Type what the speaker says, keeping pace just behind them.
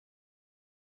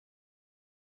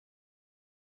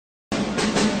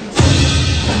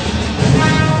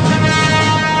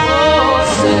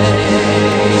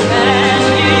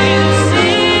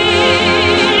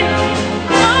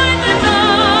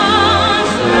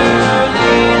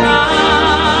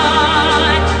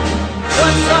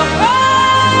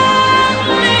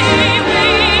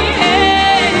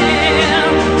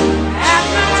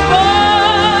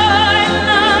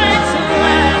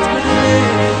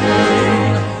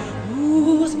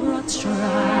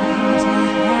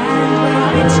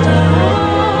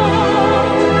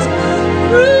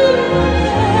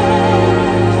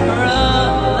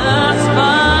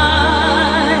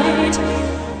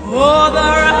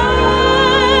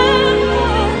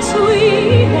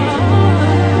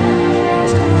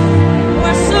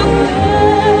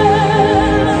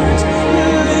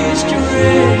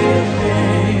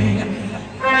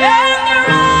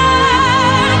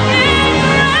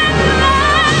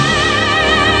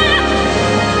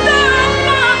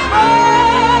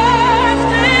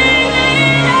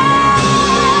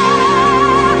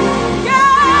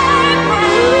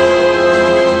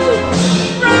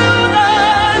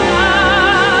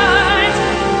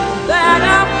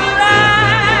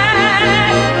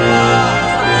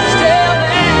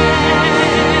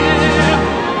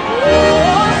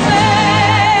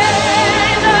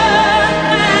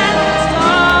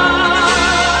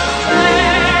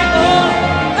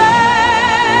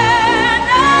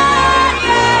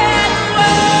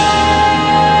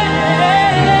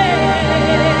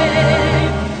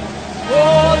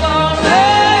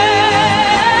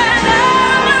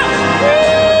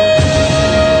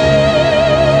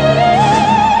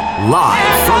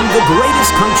the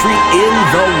greatest country in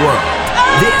the world.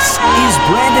 This is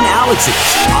Brandon Alex's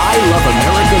I Love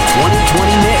America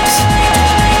 2020 mix.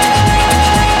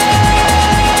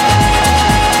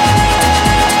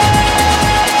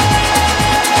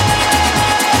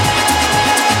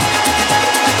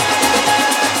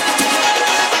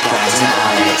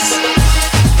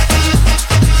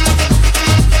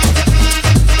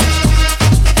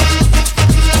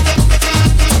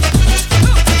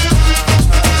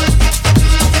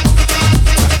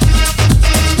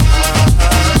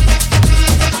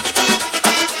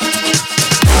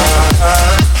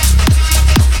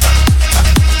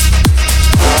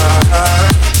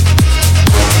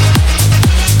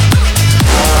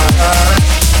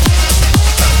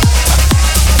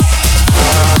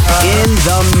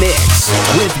 The Mix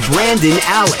with Brandon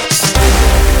Alex.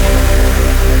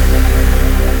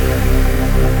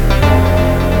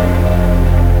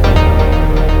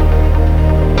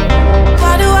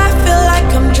 Why do I feel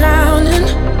like I'm drowning?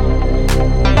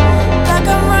 Like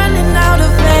I'm running out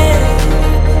of air.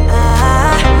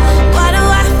 Why do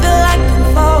I feel like I'm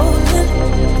falling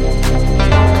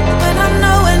when I'm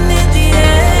nowhere near the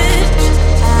edge?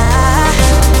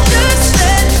 Just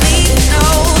let me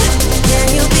know. Can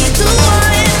you be the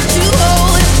one to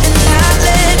hold and not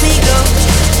let me go?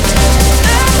 I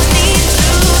need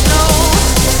to know.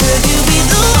 Could you be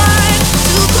the one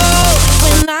to go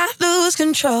when I lose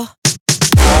control?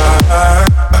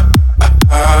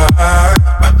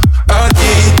 I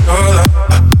need your love.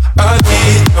 I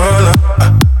need your love. I need your love.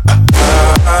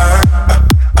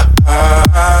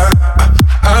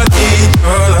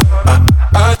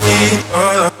 I need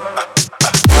your love.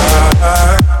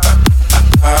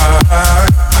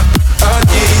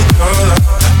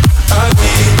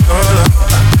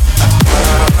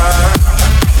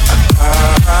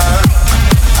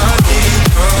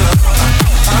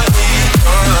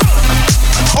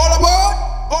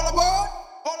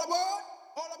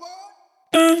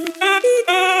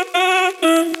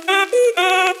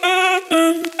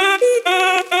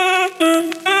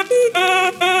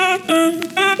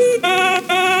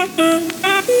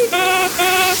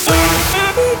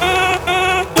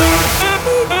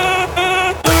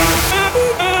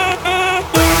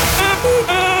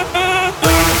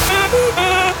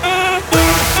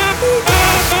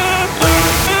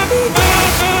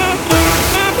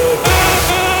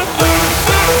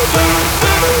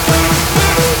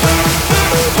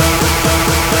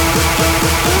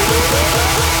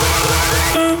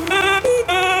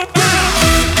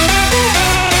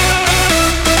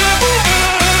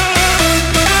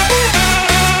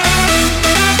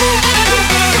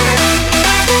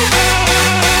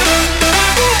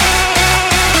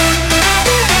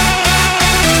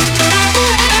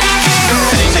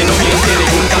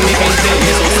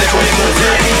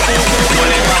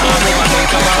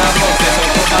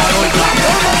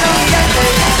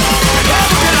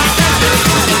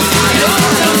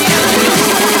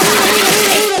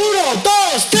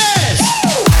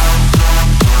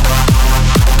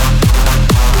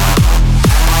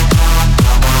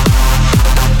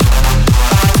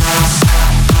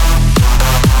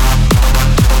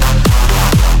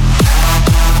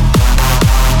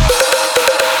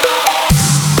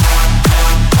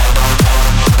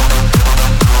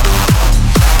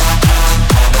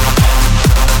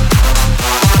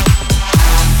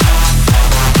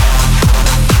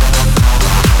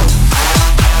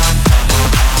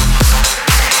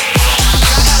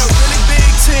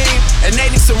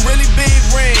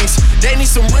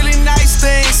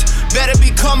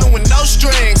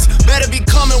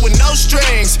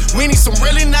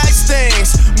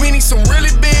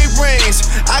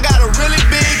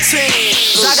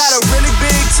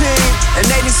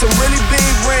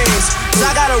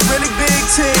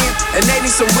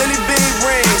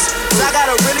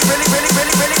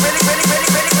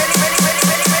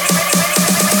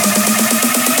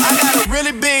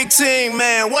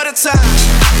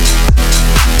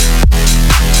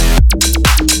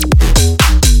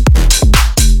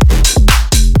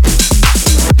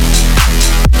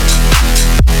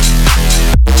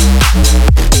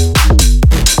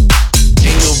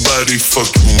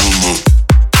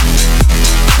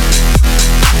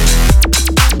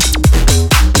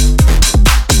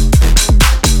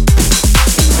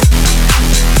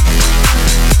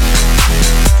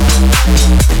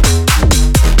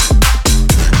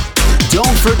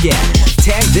 Forget,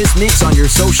 tag this mix on your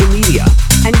social media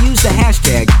and use the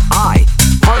hashtag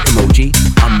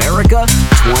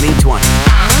 #America2020.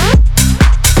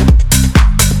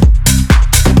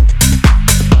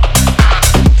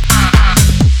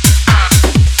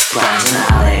 Brandon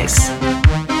Alex.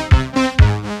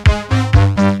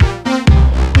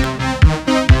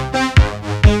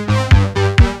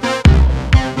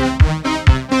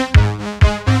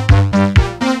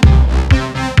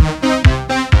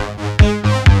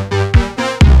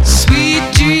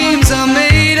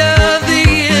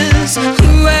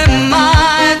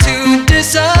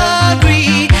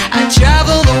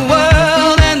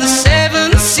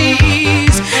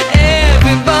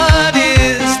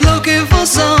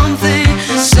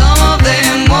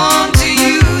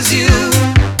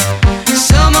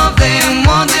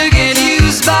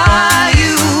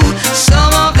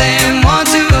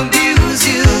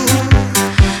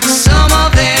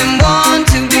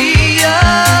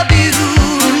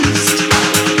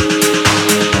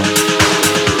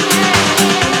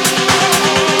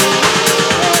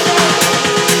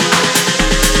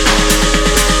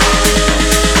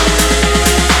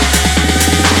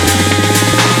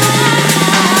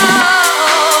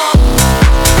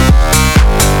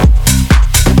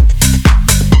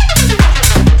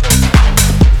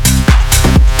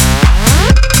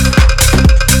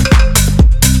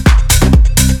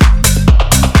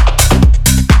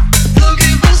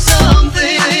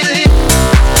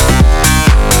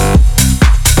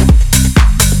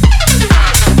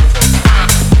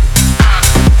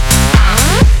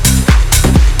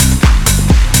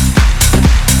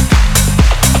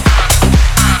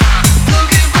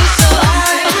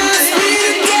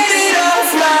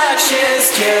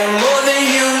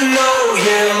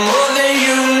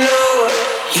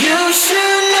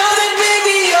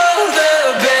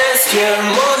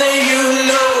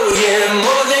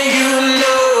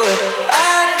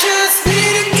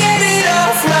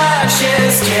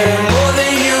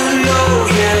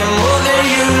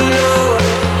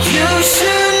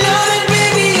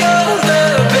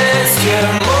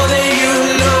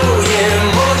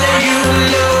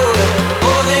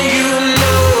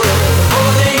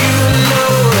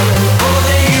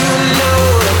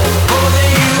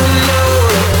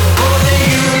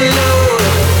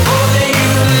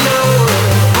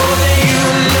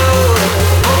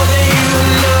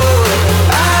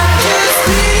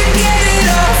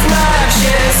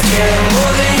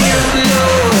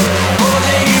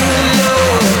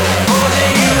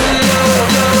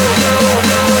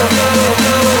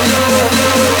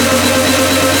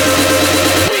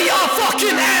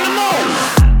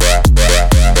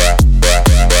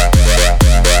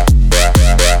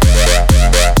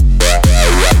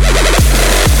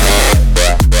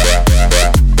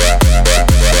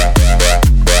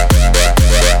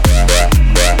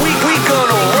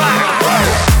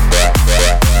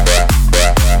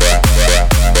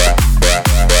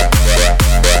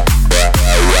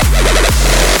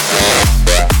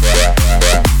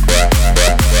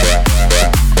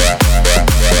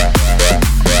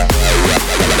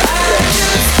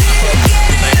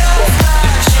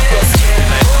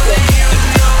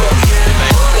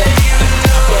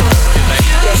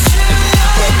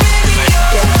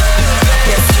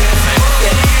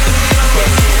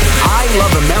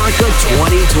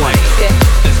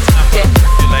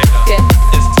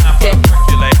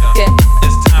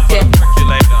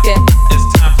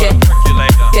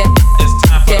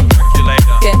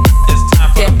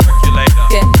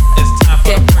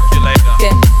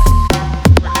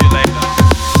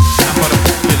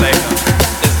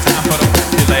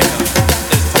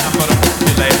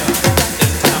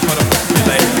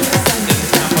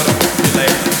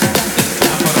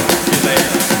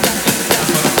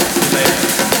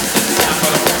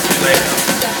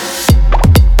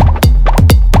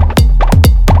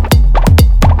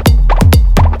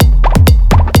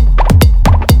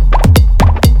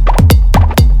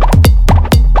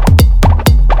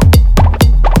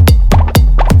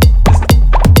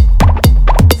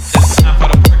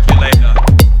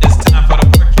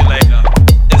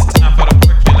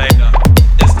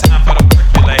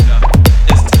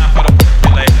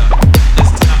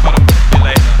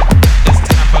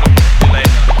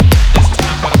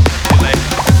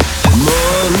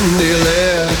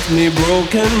 me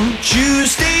broken.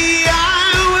 Tuesday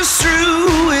I was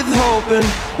through with hoping.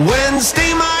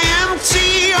 Wednesday my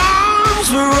empty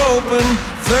arms were open.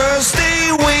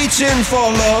 Thursday waiting for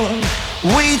love,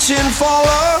 waiting for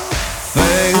love.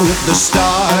 Thank the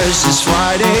stars, it's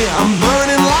Friday. I'm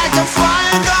burning like a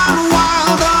fire gone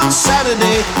wild on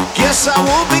Saturday. Guess I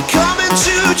won't be coming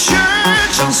to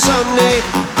church on Sunday.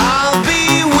 I'll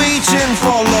be waiting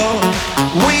for love,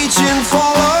 waiting for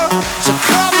love to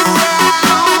come around.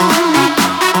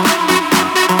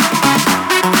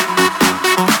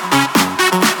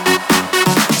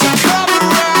 To come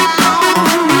around.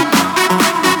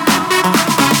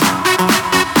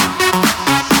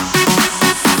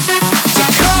 To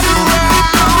come around.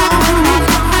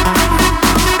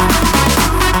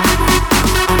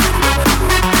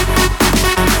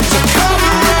 To come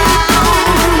around.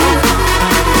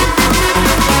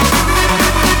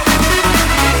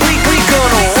 We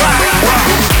gonna rock.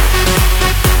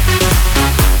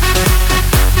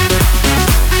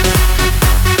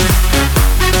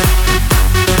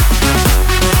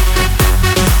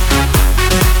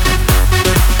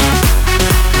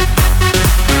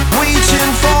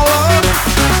 Waiting for love. Waiting for love.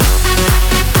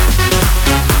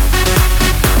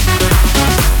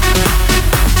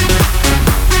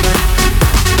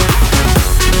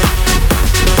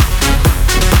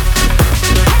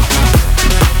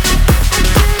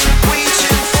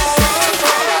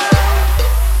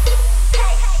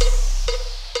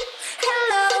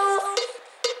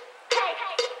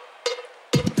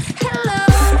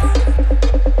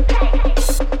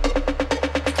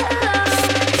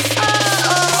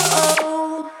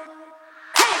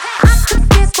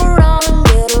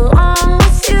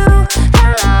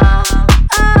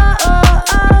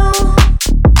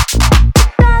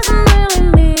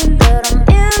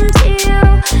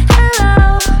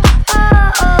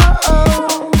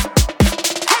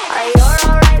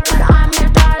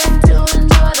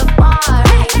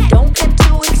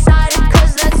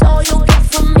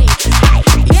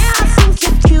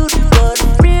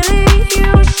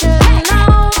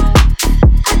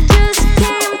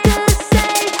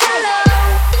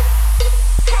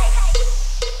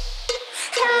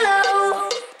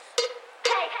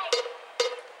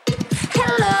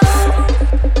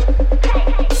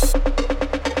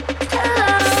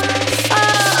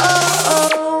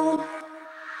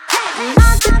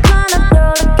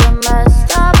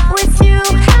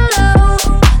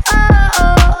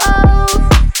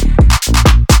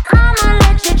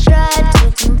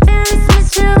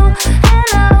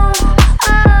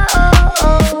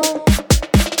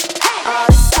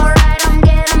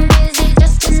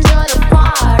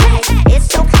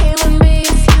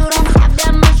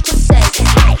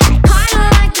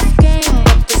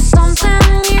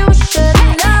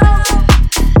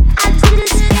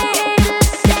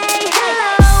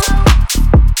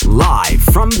 Live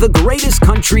from the greatest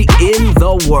country in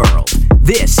the world,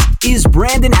 this is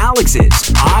Brandon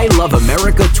Alex's I Love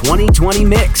America 2020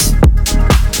 mix.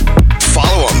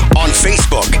 Follow him on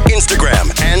Facebook, Instagram,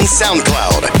 and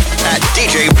SoundCloud at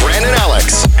DJ Brandon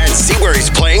Alex, and see where he's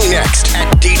playing next at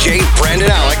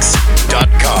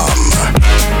djbrandonalex.com.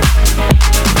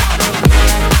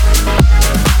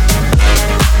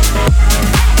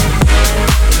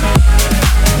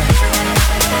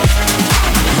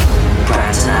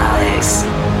 Brandon Alex.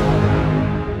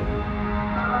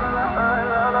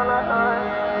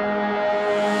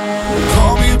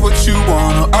 Call me what you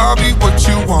wanna, I'll be what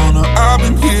you wanna. I've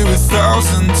been here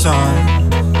 1,000 times.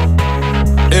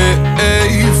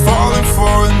 Hey, falling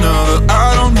for another,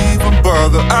 I don't even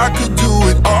bother. I could do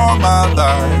it all my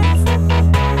life.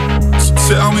 So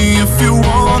tell me if you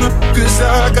wanna, cause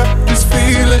I got this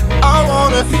feeling. I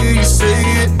wanna hear you say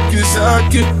it, cause I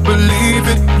can't believe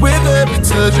it. With every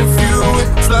touch of you,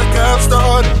 it's like I've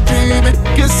started dreaming.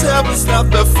 Cause heaven's not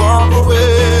that far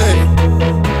away.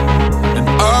 And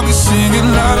I'll be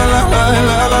singing la la la la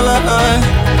la la la la.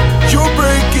 You're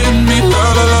breaking me la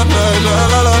la la la la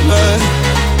la la la.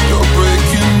 You're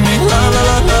breaking me la la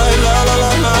la la la la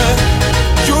la la.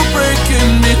 You're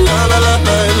breaking me la la la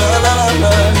la la la la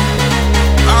la.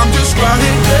 I'm just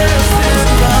riding dancing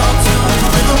around to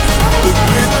the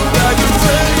rhythm that you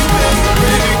play,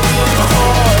 baby, my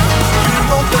heart. You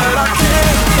know that I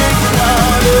can't get out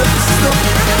of this.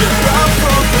 Yeah, right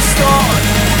from the start.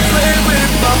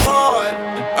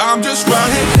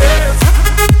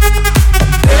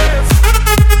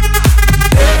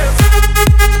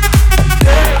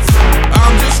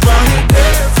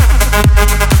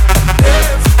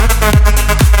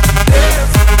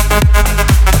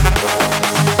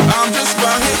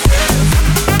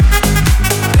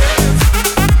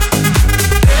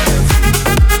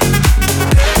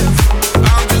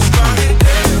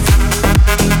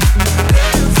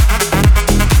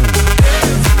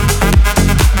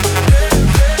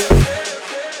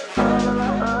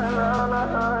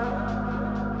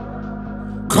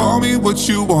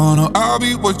 you wanna, I'll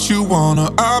be what you wanna.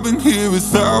 I've been here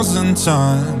 1,000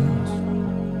 times.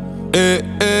 Hey,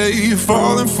 hey,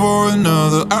 falling for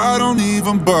another, I don't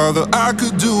even bother. I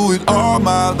could do it all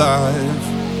my life.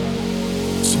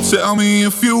 So tell me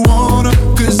if you wanna,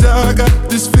 cause I got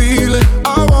this feeling.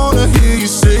 I wanna hear you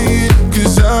say it,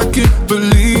 cause I can't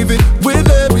believe it. With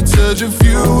every touch of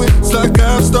you, it's like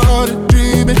I've started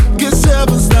dreaming. Guess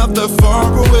heaven's not that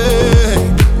far away.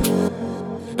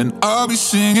 And I'll be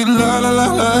singing la la la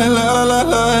la la la la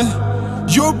la.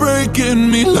 You're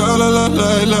breaking me la la la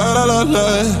la la la la.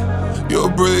 You're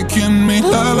breaking me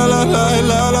la la la la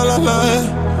la la la la.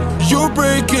 You're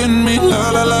breaking me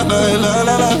la la la la la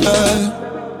la la la.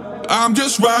 I'm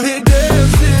just right here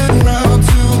dancing around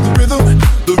to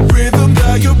the rhythm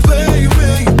that you play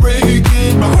when you're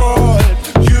breaking my heart.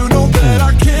 You know that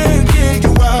I can't get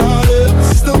you out of the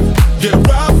system. Yeah,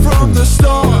 right from the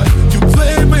start, you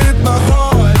play with my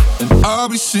heart, and I'll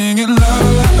be singing la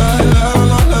la la la la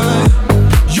la la.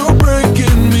 You're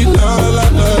breaking me la la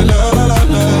la la la la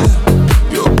la.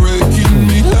 You're breaking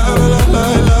me la la la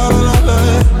la la la la.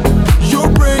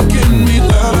 You're breaking me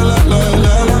la la la la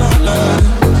la la la.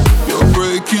 You're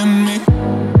breaking me.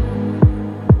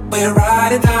 We're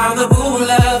riding down the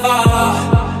boulevard.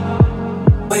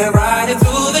 We're riding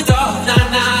through the dark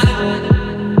night.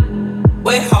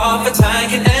 We're half a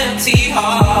tank and empty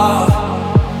heart.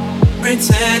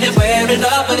 Pretending we're in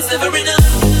love, but it's never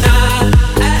enough. Nah,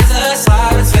 as the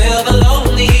sirens fill the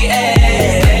lonely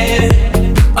air.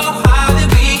 Oh, how did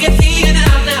we get here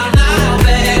now,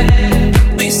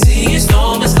 babe? We see a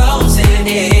storm is closing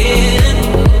in.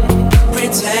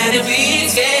 Pretending we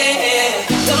scared.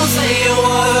 Don't say a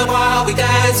word while we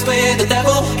dance with the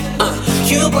devil.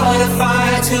 You brought a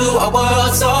fire to a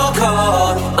world so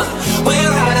cold.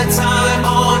 We're out of time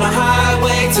on a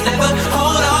highway to never.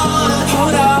 Hold on,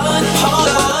 hold on, hold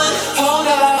on, hold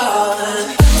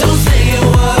on. Don't say a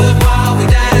word while we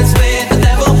dance with the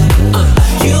devil.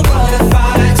 You brought a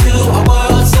fire to a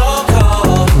world so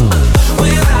cold.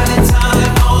 We're out of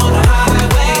time on a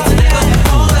highway to never.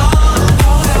 Hold on,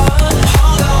 hold on,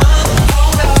 hold on,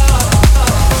 hold on.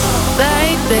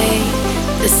 Baby,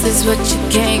 this is what you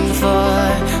came for.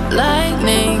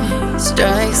 Lightning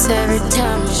strikes every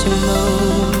time she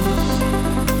moves,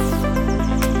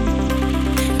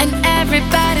 and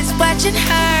everybody's watching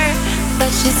her,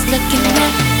 but she's looking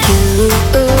at you,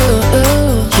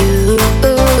 you,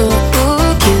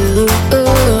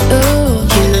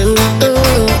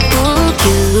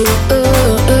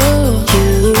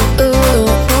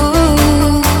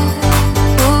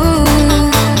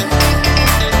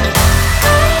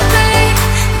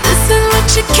 this is what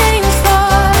you came for.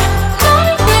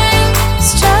 Lightning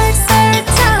strikes every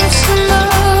time she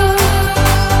moves,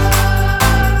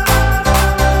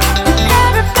 and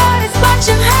everybody's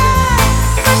watching her,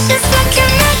 but she's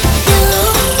looking at you,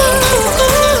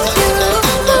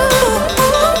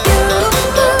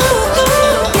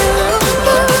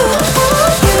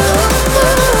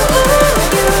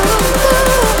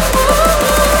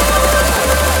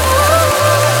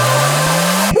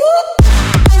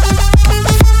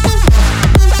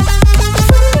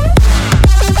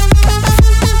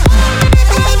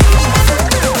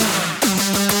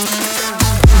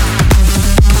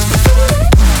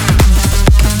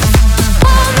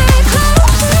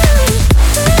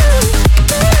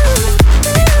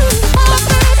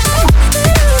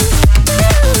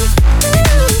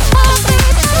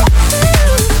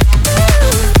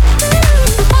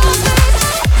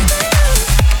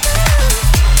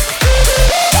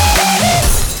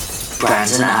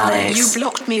 Brandon Alex. You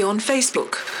blocked me on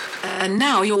Facebook, and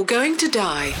now you're going to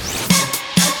die.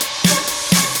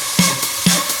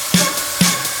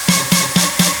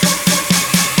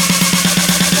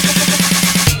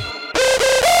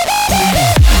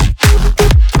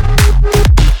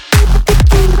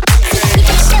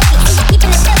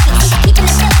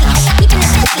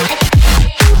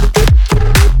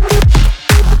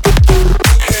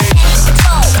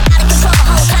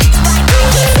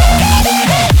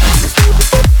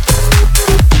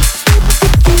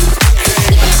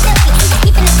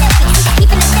 keeping it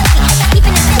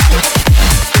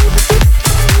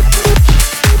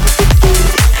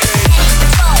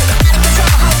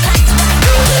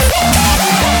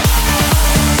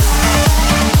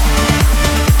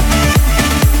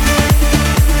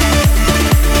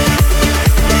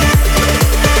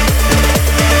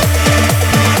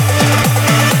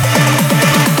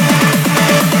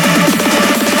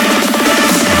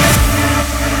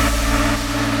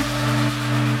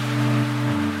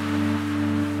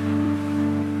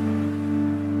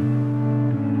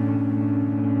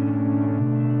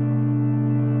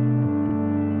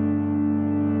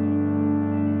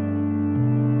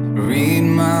Read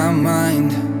my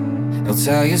mind. He'll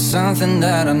tell you something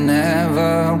that I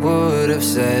never would have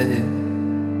said.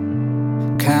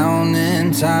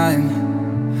 Counting time,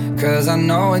 'cause I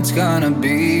know it's gonna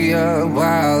be a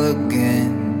while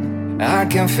again. I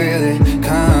can feel it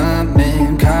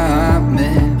coming,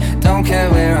 coming. Don't care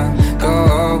where I'm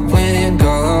going,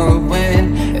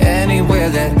 going. Anywhere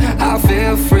that I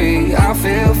feel free.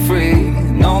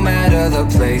 No matter the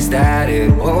place that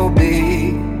it will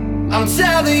be. I'm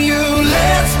telling you,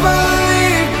 let's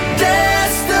believe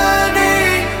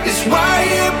destiny is right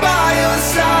here by your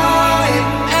side.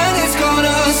 And it's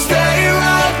gonna stay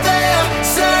right there.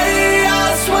 Say I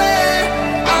swear,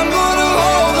 I'm gonna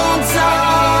hold on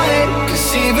tight. 'Cause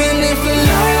even if a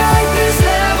night like this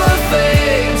never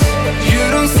fades, you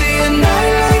don't see a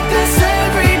night like this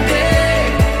every day.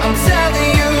 I'm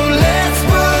telling you, let's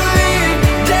believe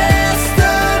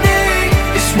destiny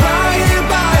is right here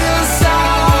by your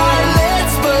side.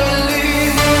 Let's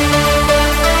believe.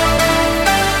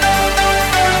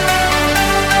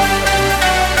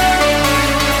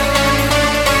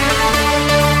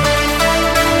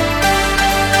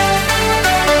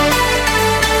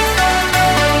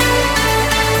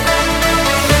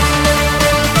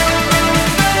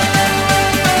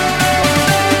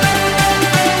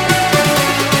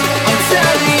 I'm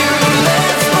telling you,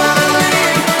 let's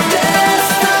believe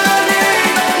destiny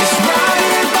is right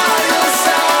here by your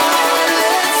side.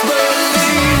 Let's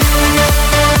believe.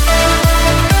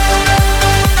 I'm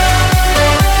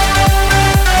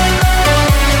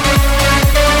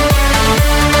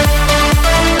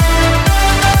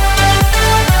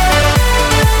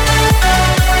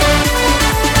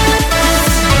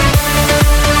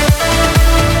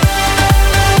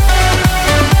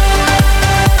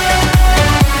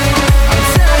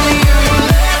telling you,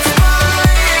 let's believe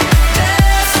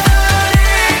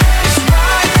destiny is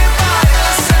right here by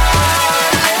your side.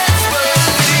 Let's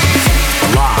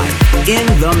believe. Live in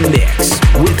the mix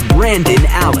with Brandon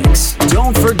Alex.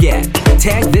 Don't forget,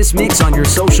 tag this mix on your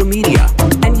social media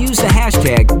and use the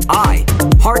hashtag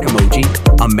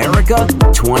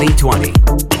 #America2020.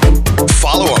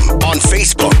 Follow him on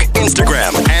Facebook,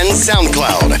 Instagram, and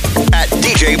SoundCloud at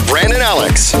DJ Brandon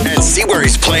Alex, and see where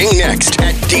he's playing next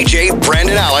at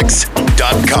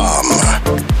DJBrandonAlex.com.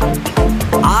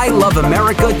 I Love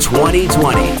America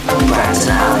 2020. Brandon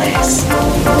Alex.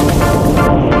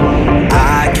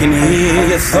 I can hear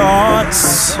your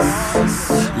thoughts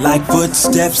like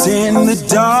footsteps in the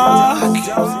dark.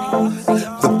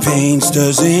 The pain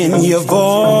stirs in your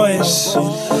voice,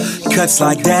 cuts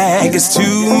like daggers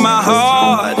to my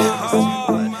heart.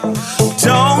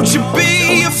 Don't you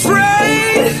be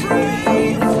afraid,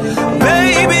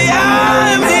 baby,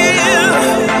 I'm here.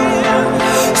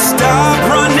 Stop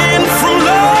running from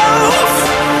love,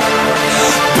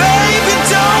 baby,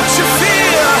 don't you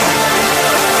fear.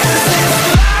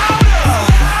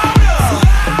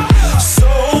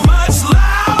 So much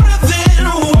louder than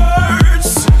words,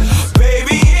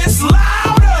 baby, it's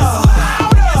louder.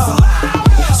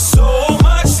 So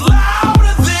much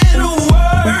louder than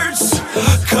words.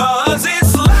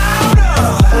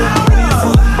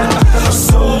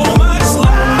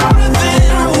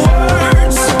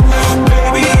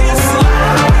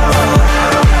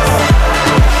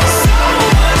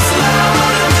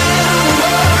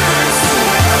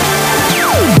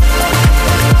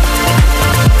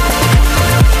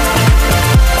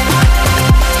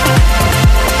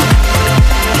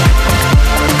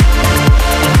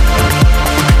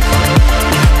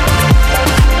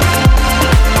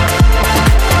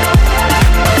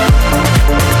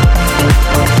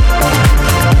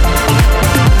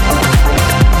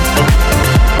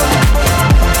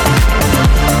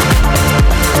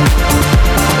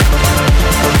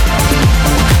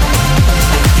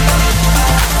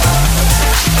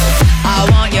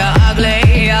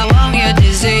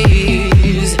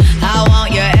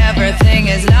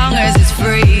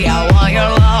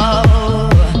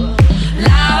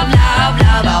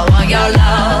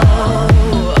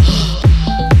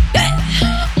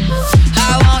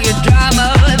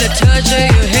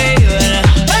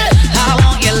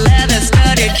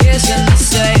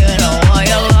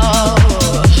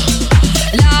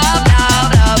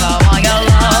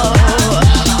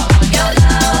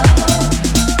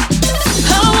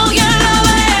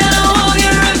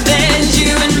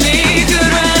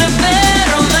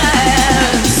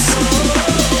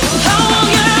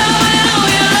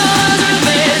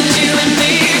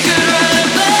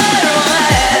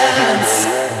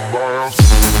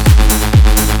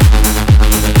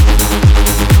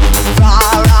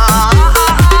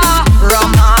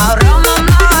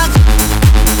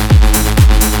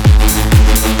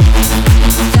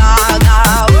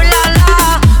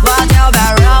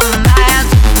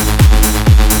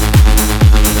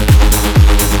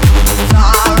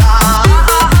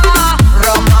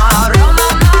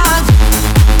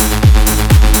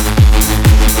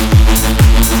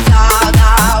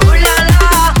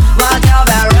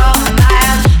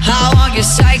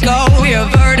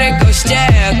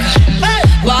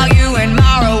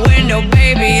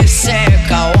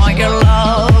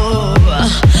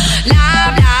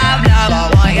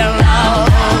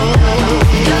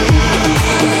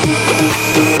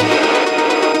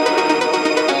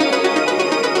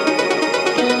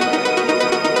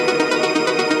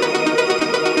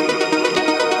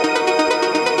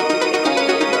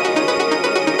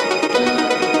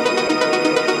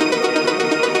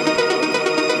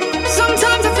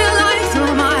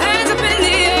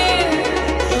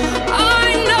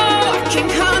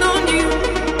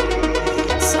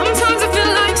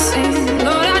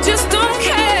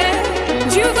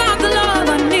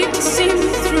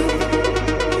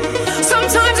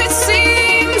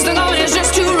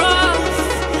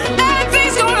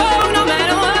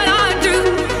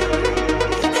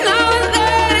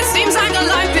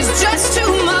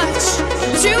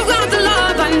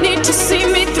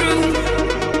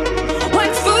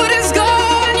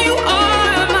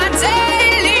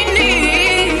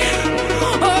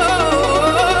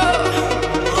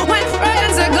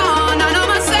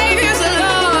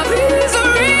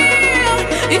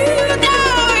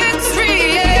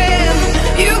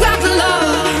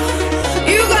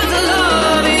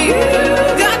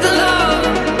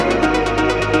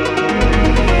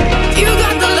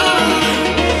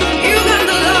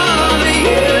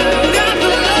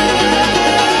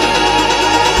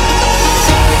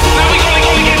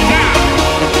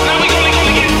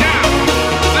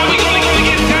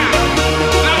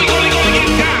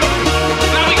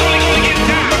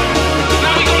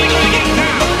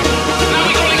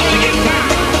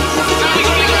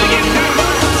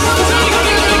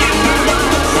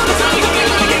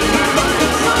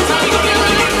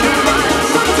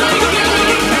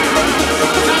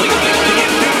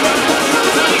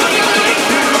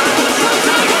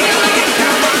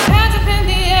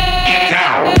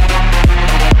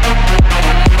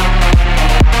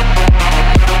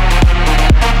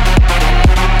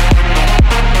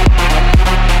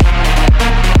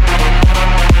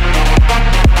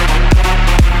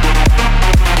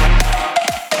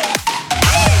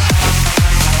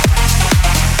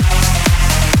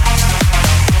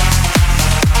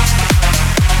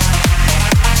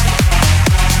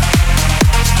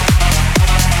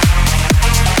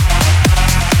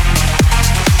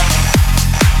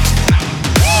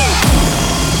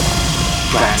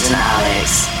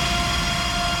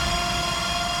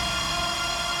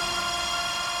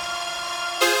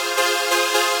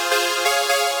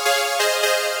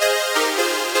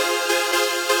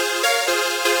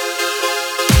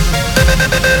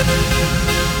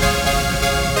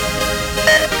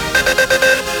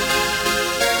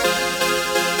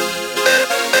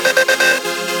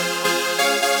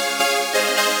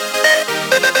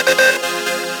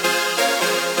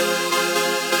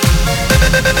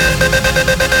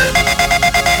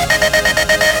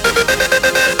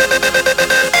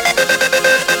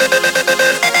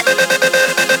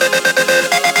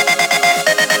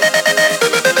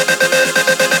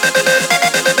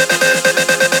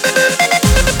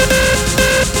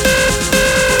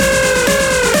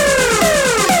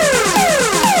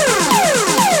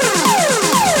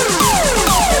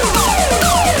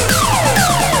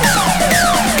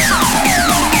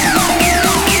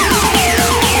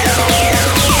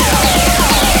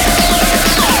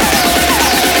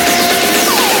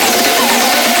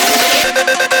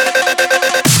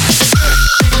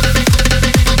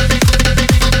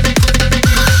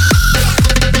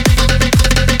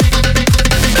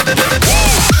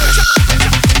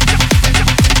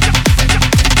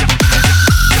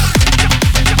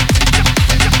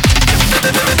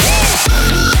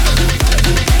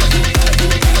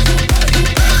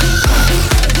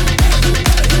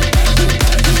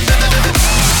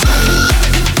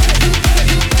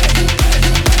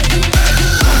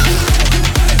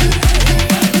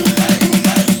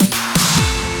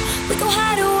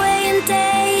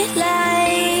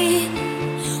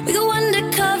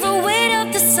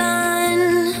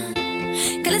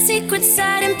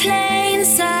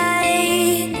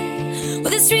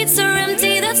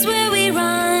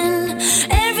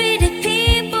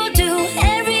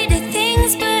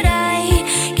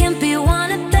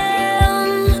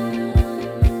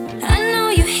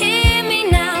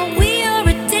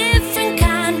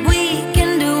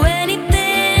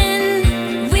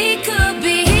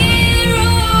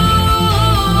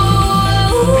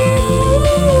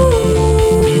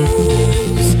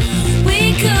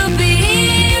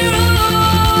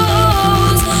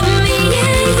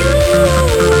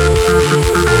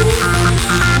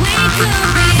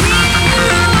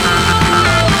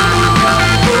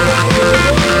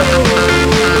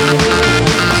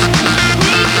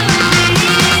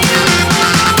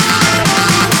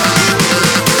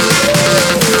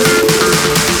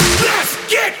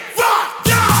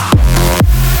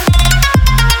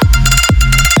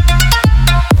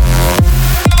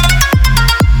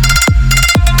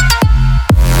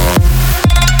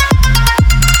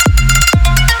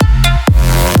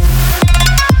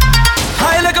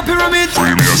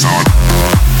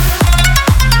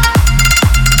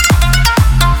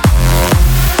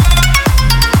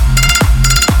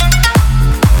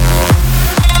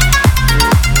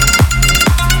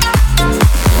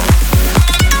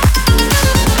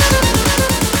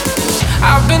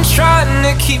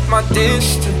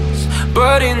 distance,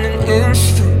 but in an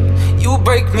instant you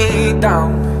break me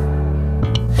down.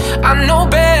 I know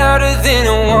better than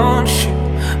I want you,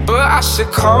 but I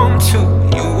succumb to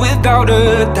you without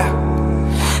a doubt.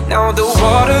 Now the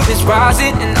water is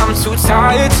rising and I'm too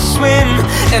tired to swim,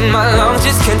 and my lungs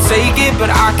just can't take it, but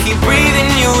I keep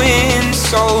breathing you in.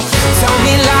 So tell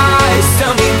me lies,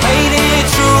 tell me painted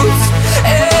truths,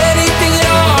 anything at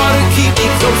all to keep me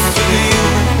close to you.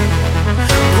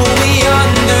 Pull me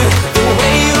under the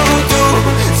way you do.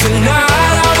 Tonight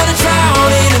I wanna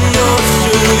drown in an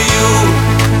ocean of you.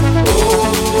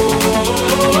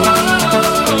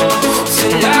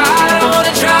 Tonight I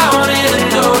wanna drown in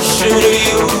an ocean of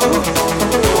you.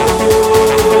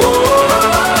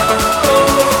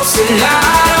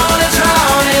 Tonight I wanna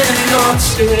drown in an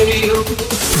ocean of you.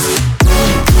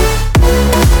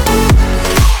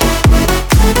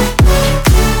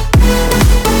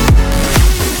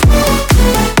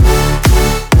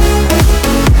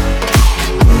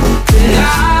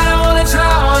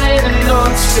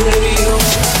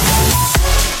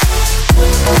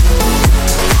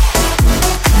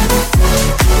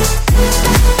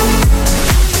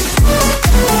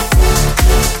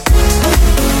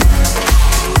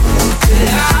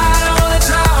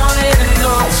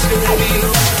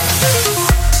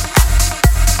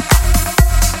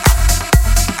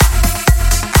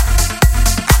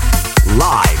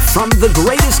 From the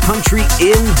greatest country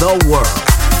in the world,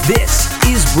 this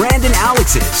is Brandon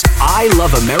Alex's I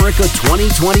Love America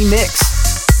 2020 mix.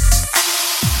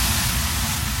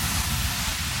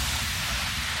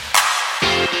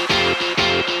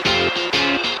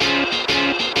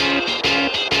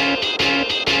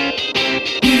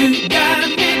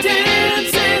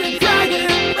 Dancing,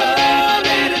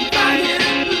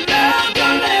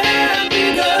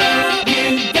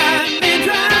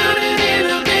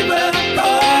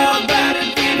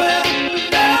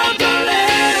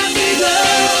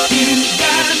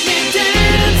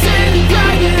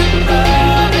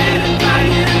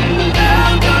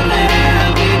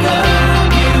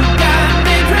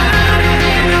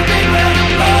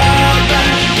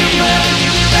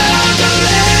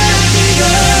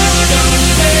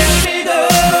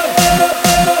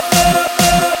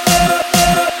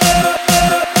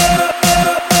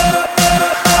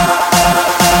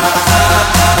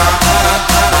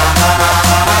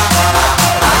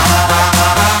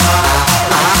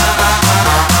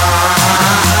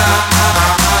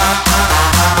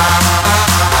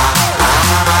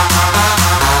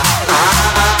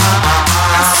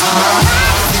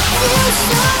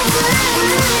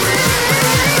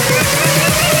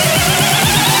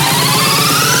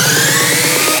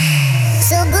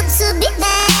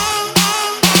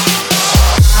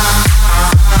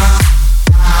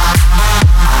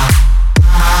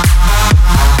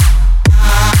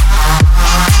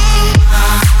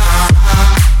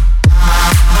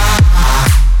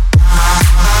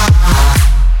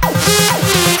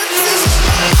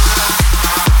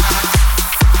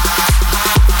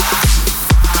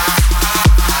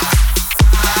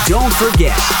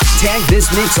 forget, tag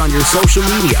this mix on your social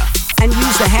media and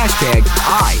use the hashtag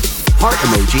heart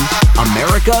emoji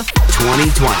America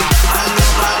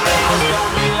 2020.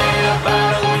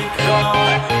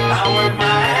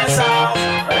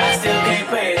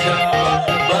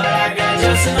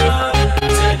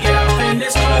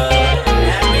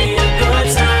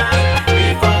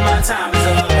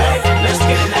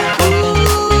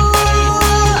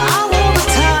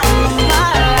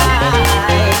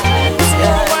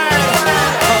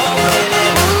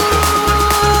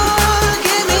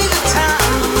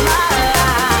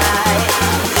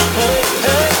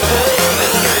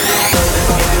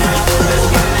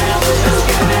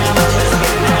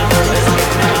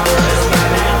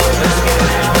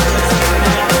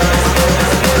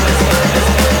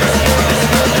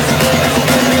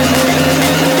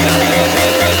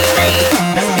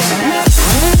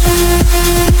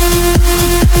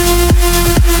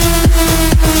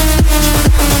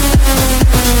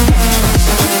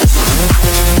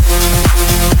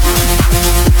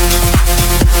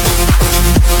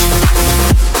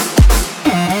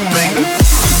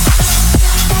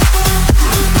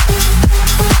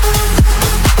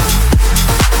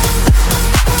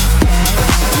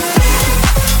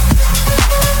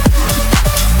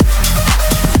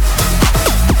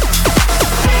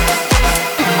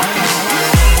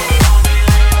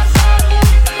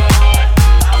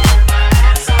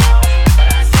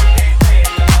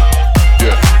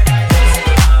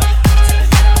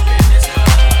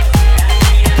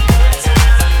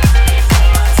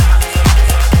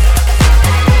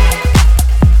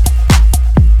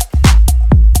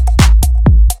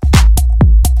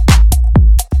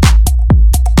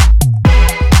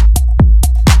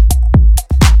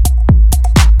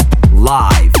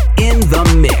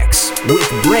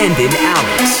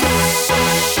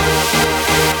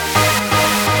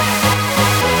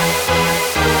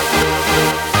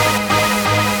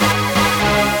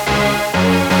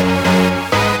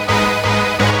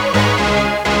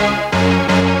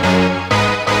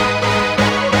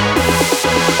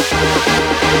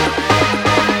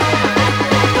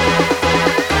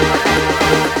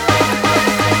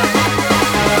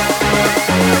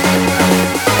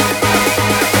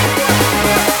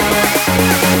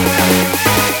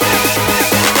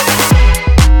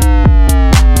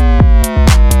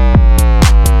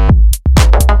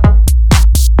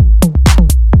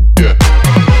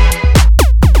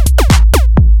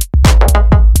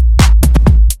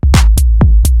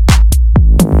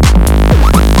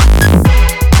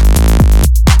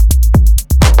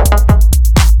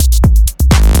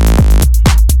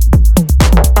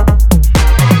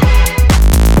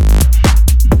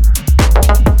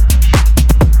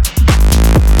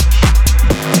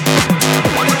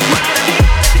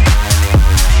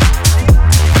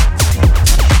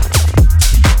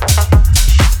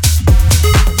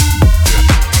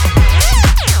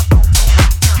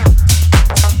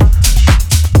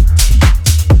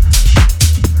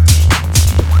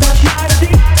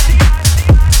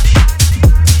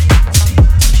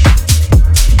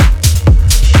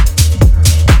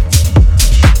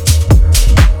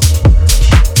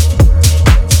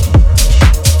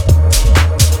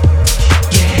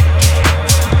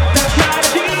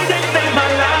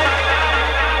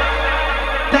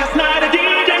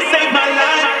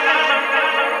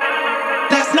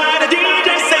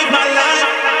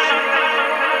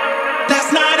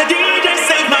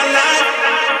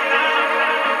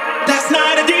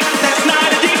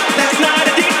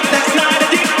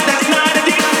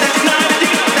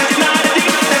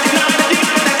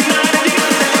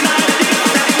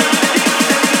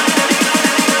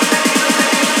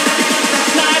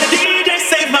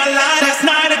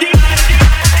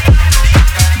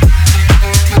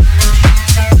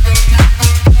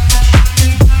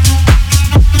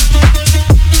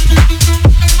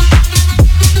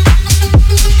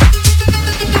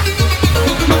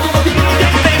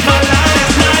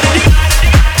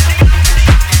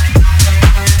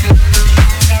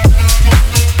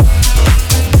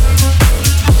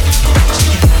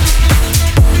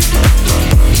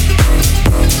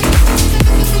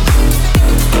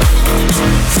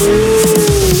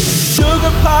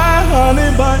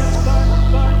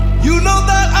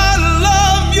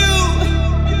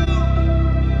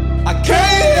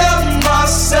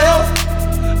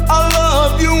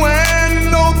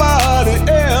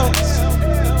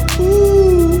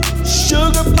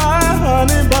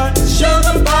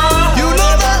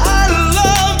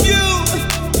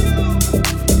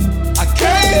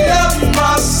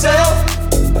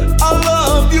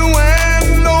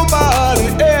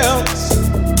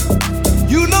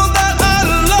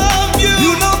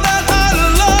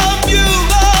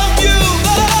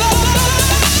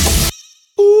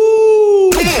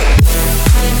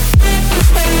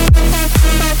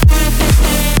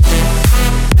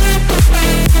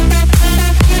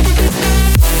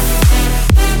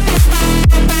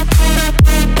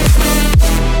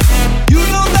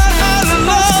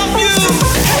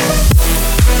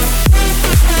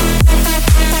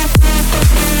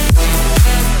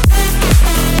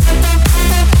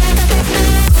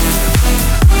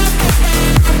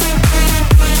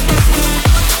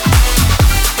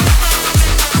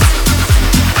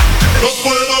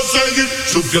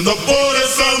 sufriendo por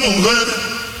esa mujer.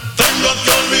 Tengo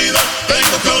que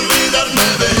olvidarme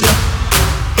de ella.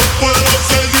 No puedo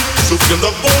seguir sufriendo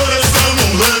por esa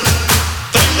mujer.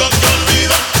 Tengo que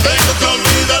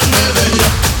olvidarme de ella.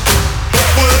 No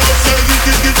puedo seguir.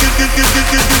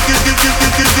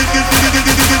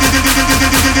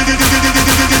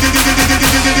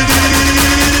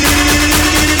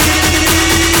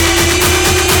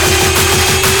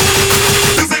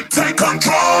 Take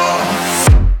control.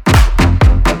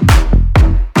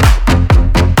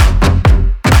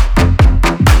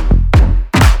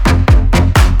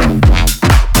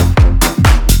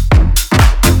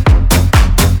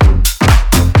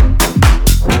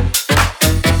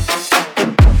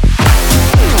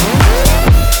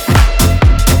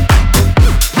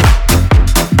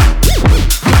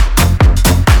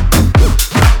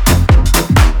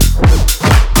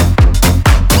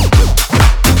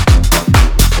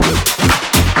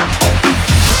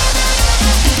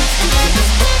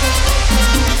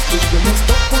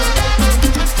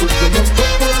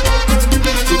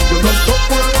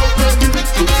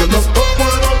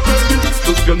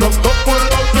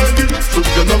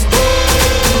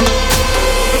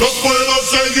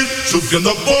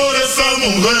 Sufriendo por esa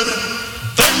mujer.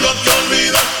 Tengo que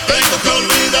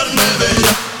olvidarme de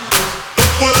ella. No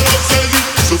puedo seguir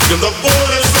sufriendo por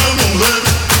esa mujer.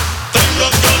 Tengo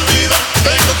que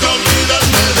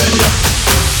olvidarme de ella.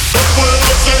 No puedo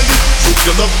seguir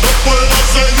sufriendo, no puedo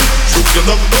seguir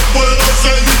sufriendo, no puedo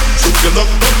seguir sufriendo,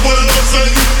 no puedo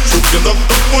seguir sufriendo,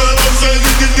 no puedo seguir.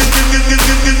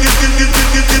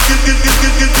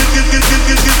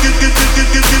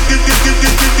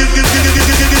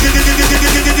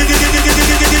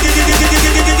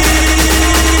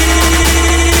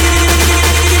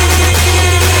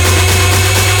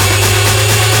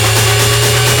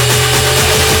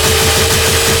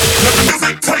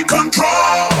 Take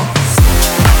control.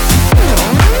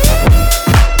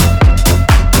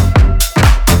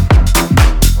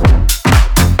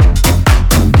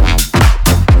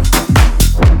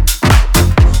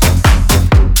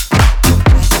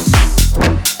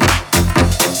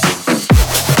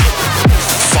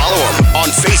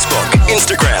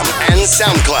 Instagram, and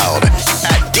SoundCloud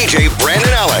at DJ Brandon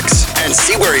Alex, and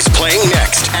see where he's playing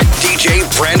next at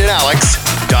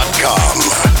djbrandonalex.com.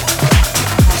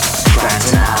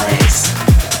 Brandon Alex.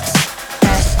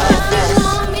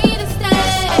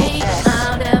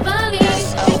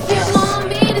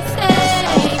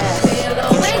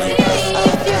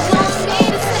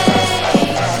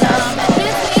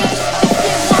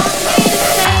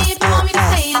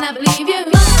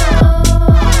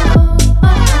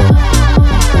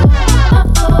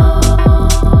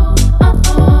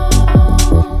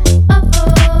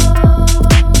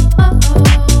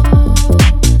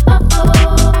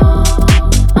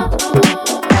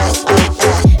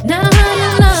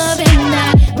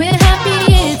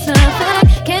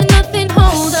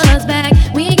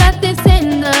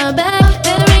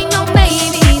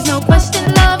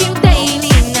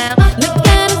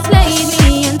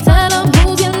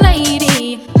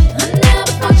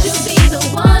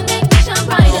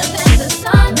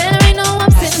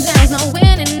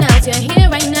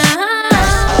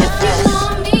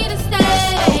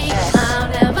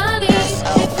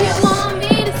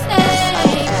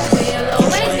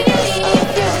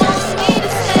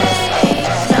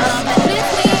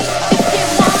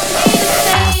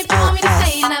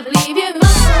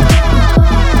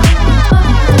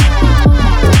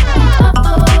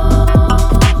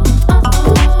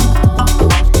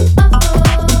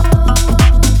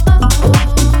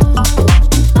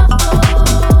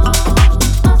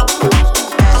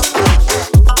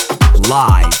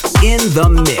 The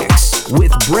Mix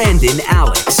with Brandon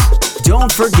Alex.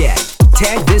 Don't forget,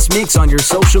 tag this mix on your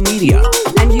social media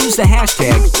and use the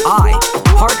hashtag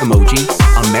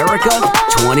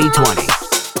 #America2020.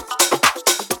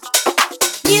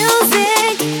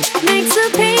 Music makes the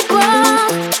people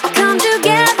come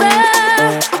together.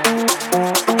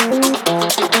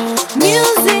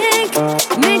 Music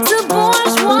makes the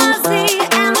bourgeoisie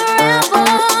and the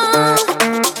rebel.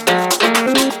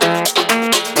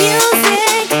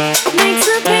 Music makes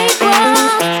the people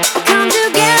come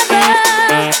together.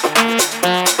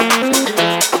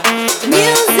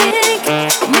 Music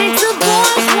makes the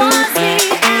bourgeoisie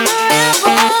and the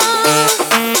rebel.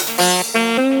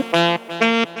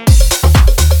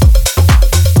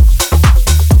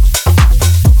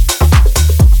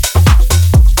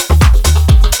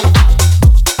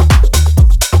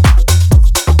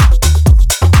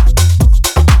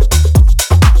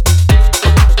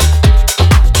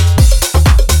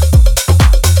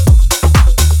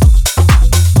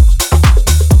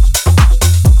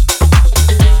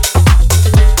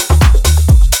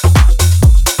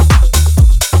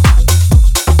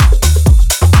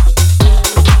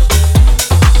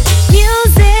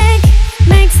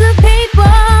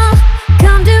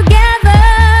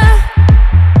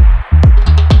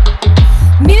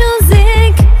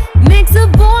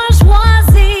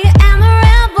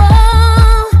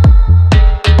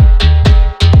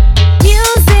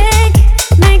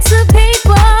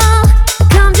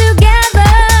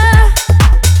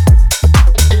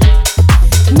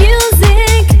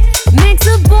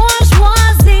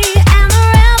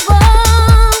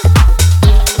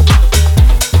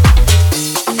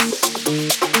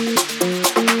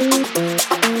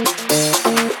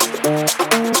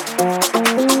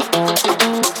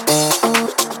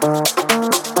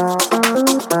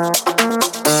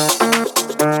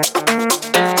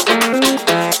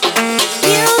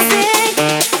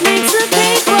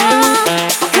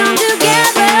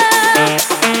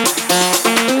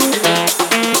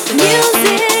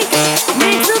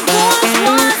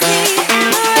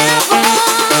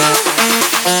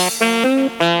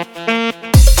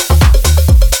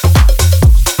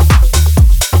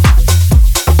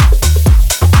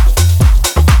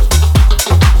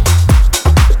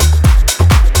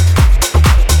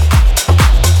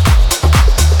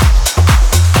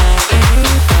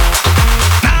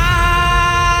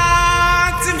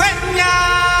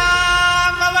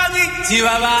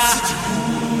 Chihuahua.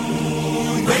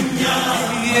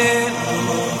 Yeah.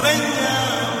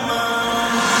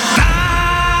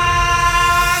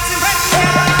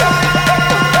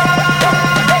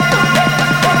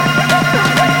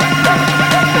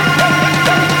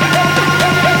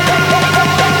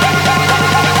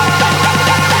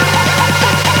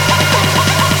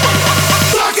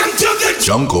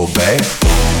 Jungle, babe.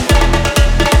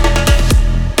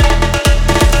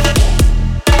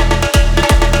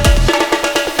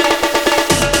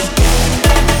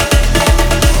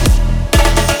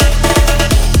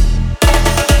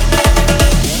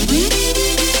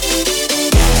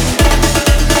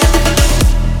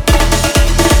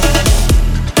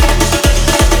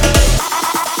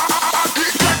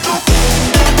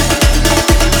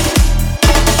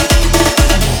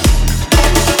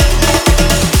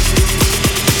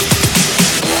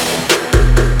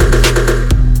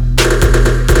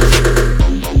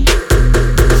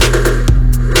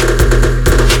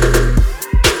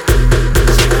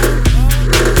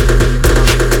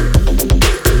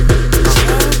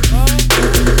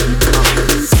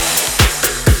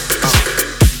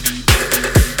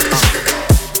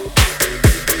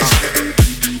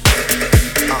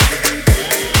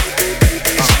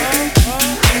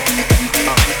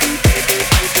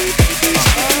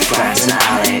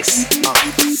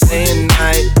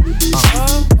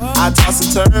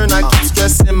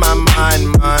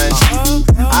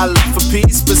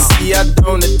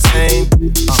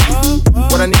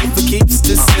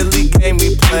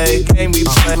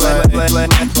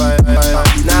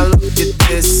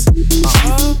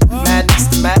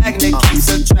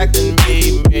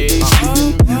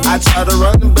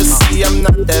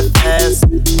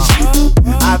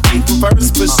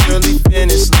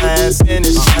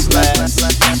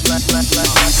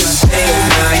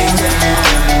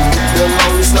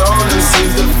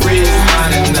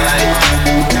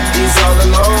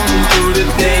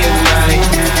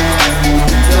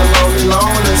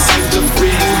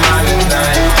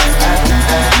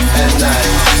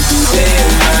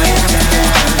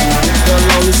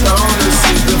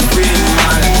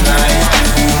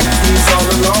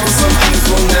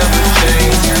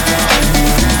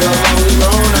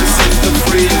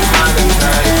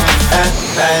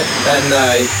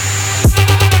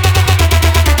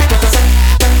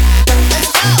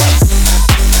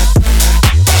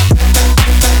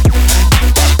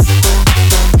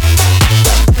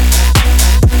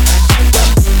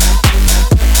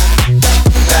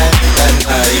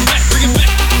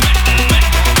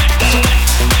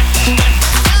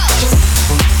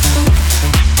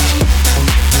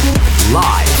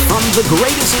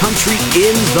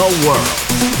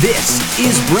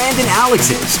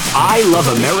 Alex's I Love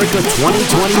America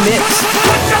 2020 mix.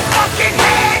 Put your fucking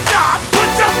hands up!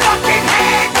 Put your fucking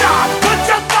hands up! Put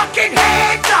your fucking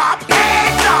hands up!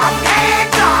 Hands up!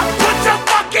 Hands up! Put your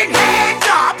fucking hands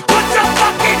up! Put your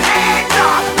fucking hands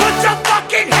up! Put your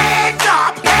fucking hands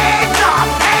up! Hands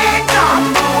up! Hands up! A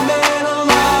moment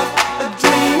of love, a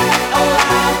dream, a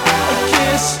lie, a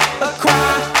kiss, a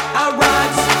cry, our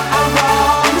rights, our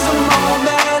wrongs. A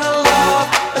moment of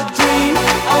love, a dream,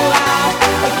 a lie,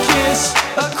 a kiss,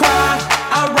 a cry,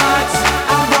 our rights,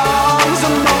 our wrongs. A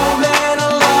moment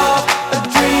of love, a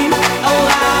dream, a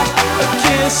lie, a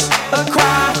kiss, a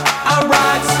cry, our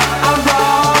rights, our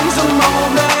wrongs. A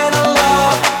moment of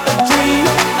love, a dream,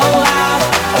 a lie,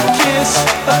 a kiss,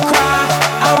 a cry,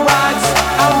 our rights,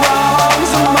 our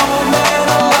wrongs. A moment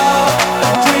of love,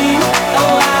 a dream, a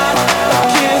lie, a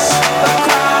kiss, a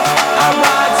cry, our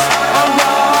rights, our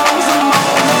wrongs. A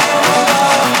moment of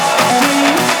love, a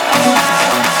dream, a lie,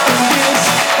 a kiss,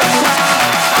 a cry.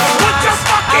 Put your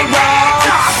fucking hands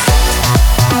up!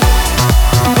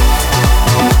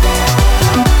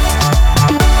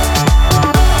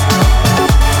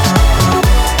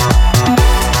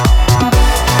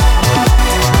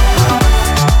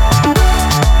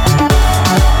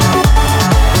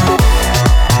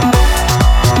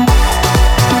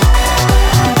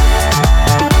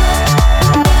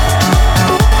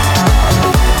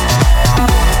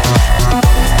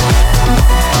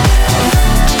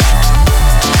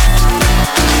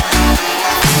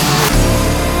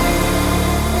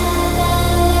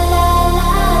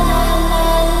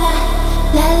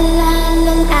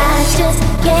 I just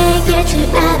can't get you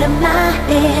out of my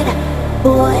head.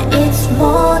 Boy, it's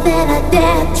more than I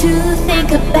dare to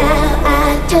think about.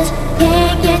 I just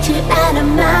can't get you out of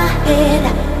my head.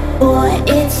 Boy,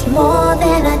 it's more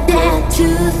than I dare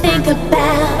to think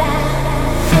about.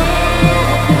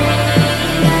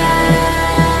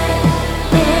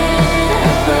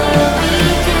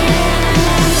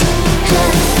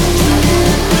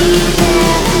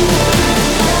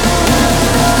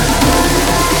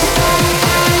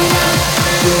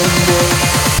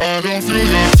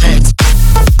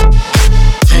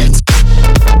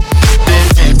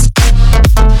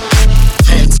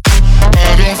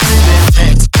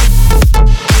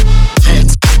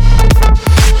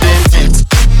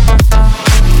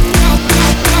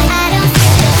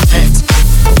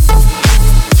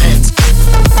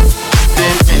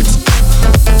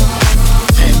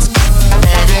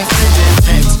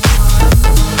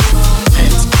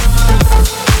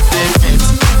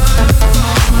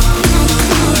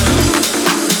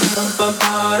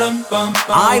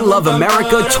 Love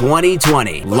America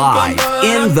 2020, live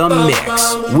in the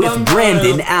mix with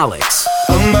Brandon Alex.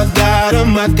 Oh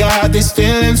my God, these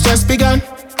feelings just begun.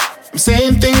 I'm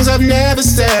saying things I've never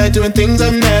said, doing things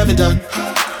I've never done.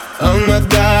 Oh my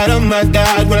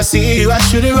God, when I see you I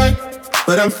shoot it right.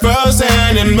 But I'm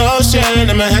frozen in motion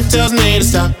and my head tells me to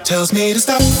stop.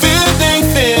 Feeling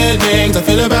feelings I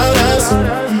feel about us.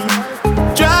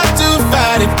 Try to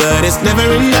fight it but it's never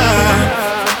enough.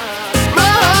 My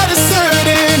heart is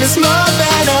hurting, it's more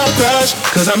than a crush.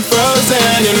 Cause I'm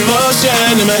frozen in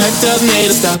motion and my head tells me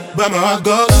to stop. But my heart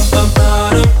goes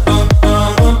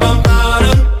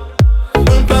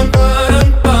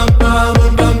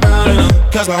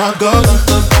cause my heart goes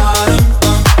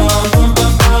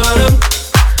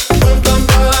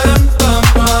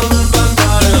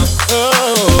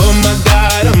oh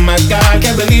my God,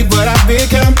 can't believe what I've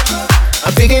become.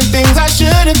 I'm thinking things I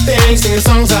shouldn't think, singing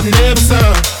songs I've never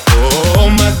sung. Oh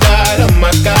my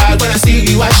God, when I see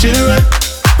you I should run.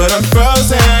 But I'm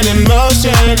frozen in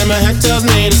motion and my head tells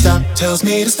me to stop.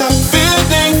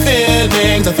 Feeling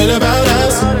feelings I feel about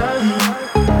us.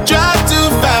 Try to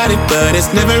fight it but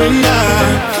it's never enough.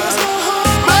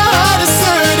 My heart is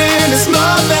hurting, it's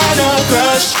more than a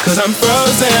crush. Cause I'm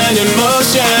frozen in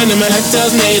motion and my head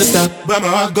tells me to stop. But my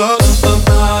heart goes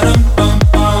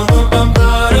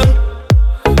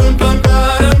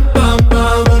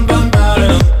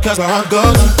cause my heart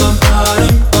goes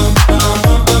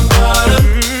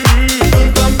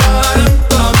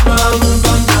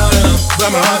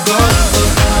but my heart goes.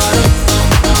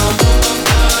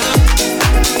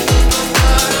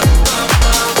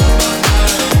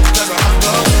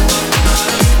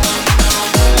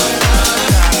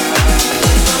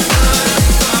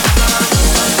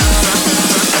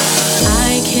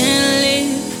 I can't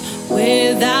live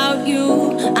without you.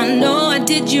 I know I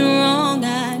did you wrong.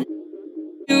 I did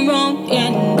you wrong,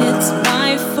 and it's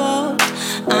my fault.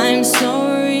 I'm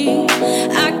sorry.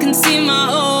 I can see my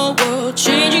whole world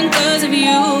changing because of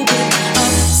you. But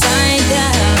upside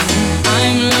down,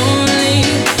 I'm lonely.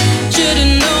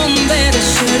 Should've known better.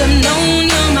 Should've known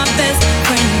you're my best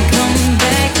friend. Come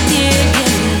back here,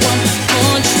 give me one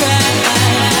more try.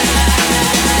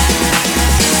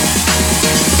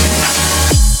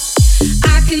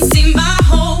 I can see my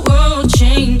whole world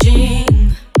changing.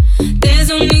 There's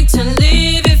no need to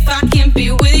live if I can't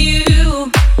be with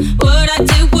you. What I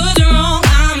did was wrong,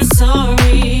 I'm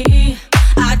sorry.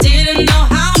 I didn't know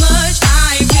how much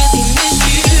I really miss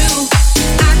you.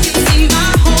 I can see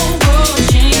my whole world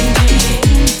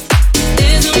changing.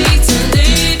 There's no need to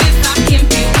live if I can't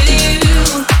be with you.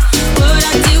 What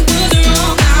I did was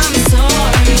wrong, I'm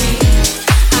sorry.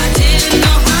 I didn't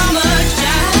know how much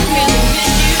I really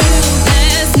miss you.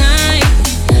 Last night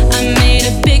I made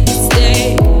a big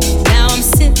mistake. Now I'm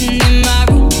sitting in my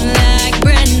room like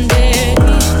Brandy,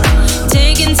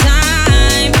 taking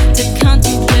time to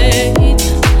contemplate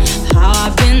how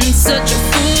I've been such a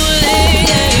fool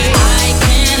lately. I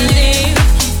can't live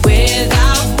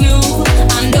without you.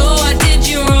 I know I did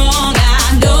you wrong.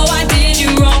 I know I did you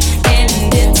wrong, and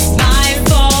it's my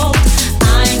fault.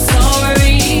 I'm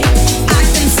sorry. I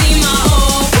can see my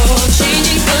whole world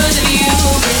changing because of you.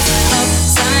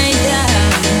 Upside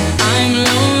down, I'm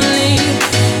lonely.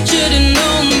 Should've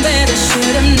known better.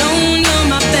 Should've known you're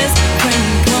my best friend.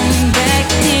 Come back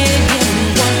here, give me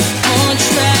one more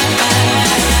try.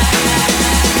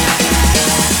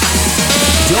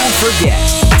 Don't forget,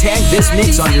 tag this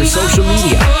mix on your social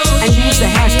media and use the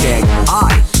hashtag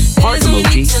heart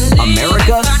emoji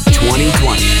America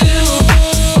 2020.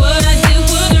 What I did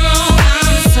was wrong,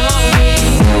 I'm sorry.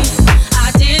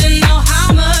 I didn't know how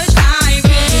much I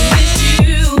really miss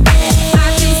you.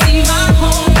 I can see my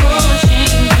whole world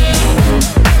changing.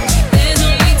 There's no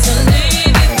need to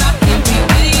live if I can't be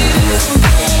with you.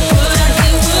 What I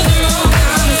did was wrong,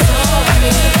 I'm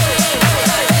sorry.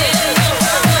 I didn't know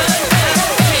how much I really miss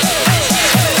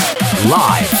you.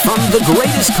 Live from the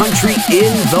greatest country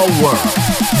in the world,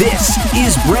 this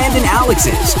is Brandon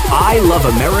Alex's I Love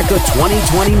America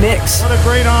 2020 mix. What a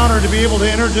great honor to be able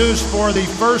to introduce for the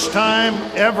first time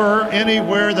ever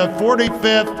anywhere the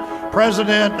 45th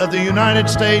President of the United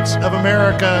States of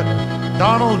America,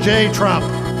 Donald J. Trump.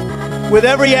 With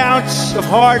every ounce of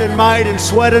heart and might and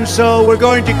sweat and soul, we're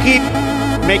going to keep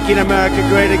making America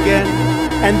great again.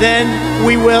 And then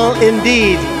we will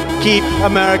indeed keep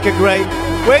America great.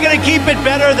 We're going to keep it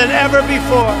better than ever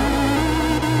before.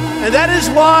 And that is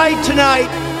why tonight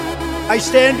I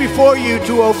stand before you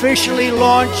to officially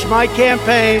launch my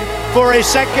campaign for a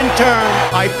second term.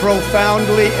 I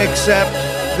profoundly accept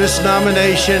this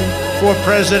nomination for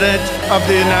President of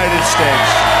the United States.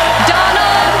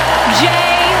 Donald J.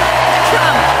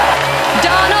 Trump.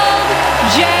 Donald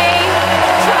J.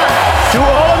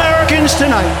 Americans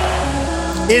tonight,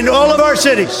 in all of our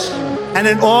cities and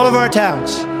in all of our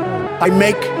towns, I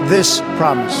make this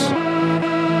promise.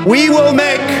 We will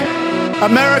make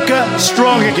America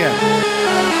strong again.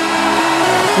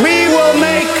 We will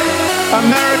make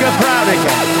America proud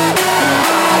again.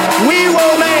 We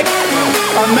will make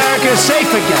America safe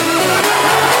again.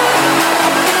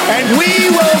 And we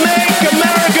will make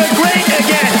America great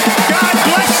again. God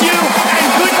bless you and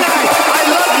good night. I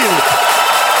love you.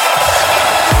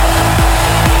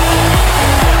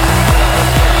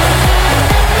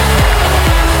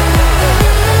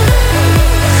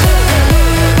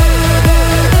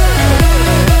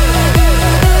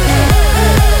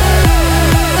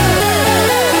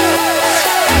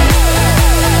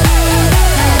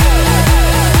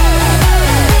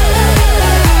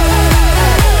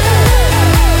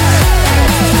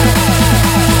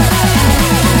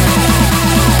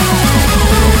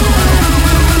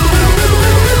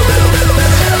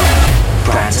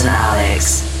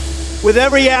 With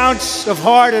every ounce of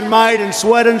heart and might and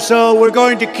sweat and soul, we're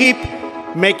going to keep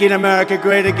making America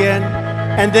great again.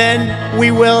 And then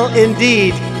we will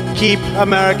indeed keep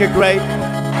America great.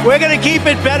 We're going to keep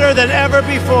it better than ever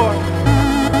before.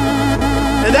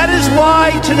 And that is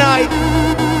why tonight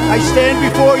I stand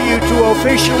before you to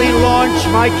officially launch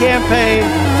my campaign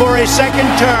for a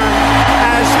second term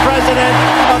as President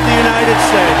of the United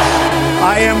States.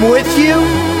 I am with you.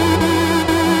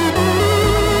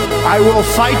 I will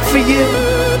fight for you,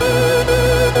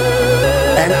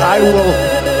 and I will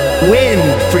win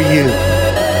for you.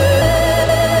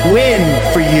 Win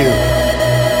for you.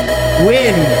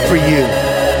 Win for you.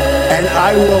 And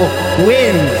I will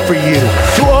win for you.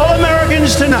 To all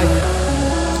Americans tonight,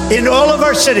 in all of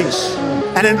our cities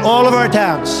and in all of our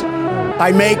towns,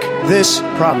 I make this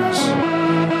promise.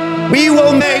 We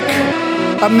will make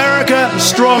America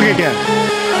strong again.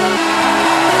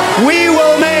 We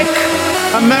will make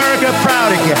America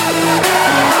proud again.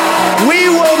 We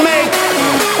will make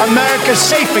America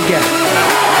safe again.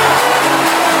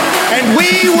 And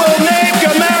we will make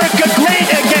America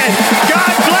great again.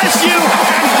 God bless you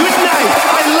and good night.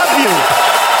 I love you.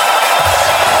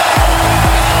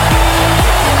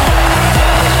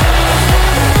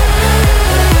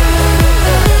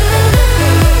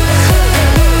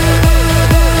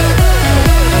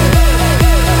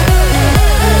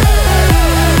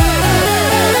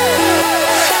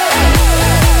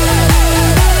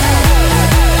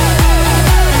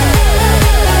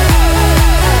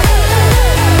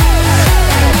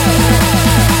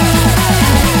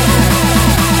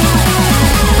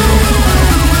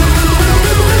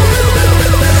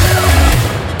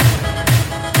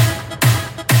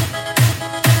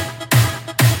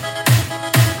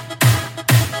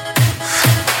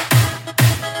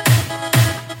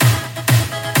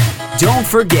 Don't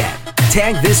forget,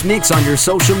 tag this mix on your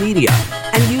social media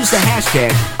and use the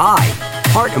hashtag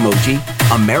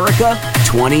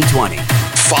 #America2020.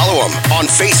 Follow him on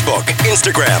Facebook,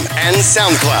 Instagram, and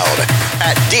SoundCloud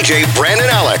at DJ Brandon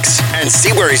Alex, and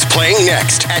see where he's playing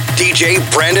next at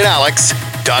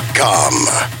DJBrandonAlex.com.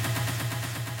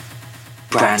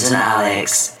 Brandon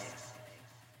Alex.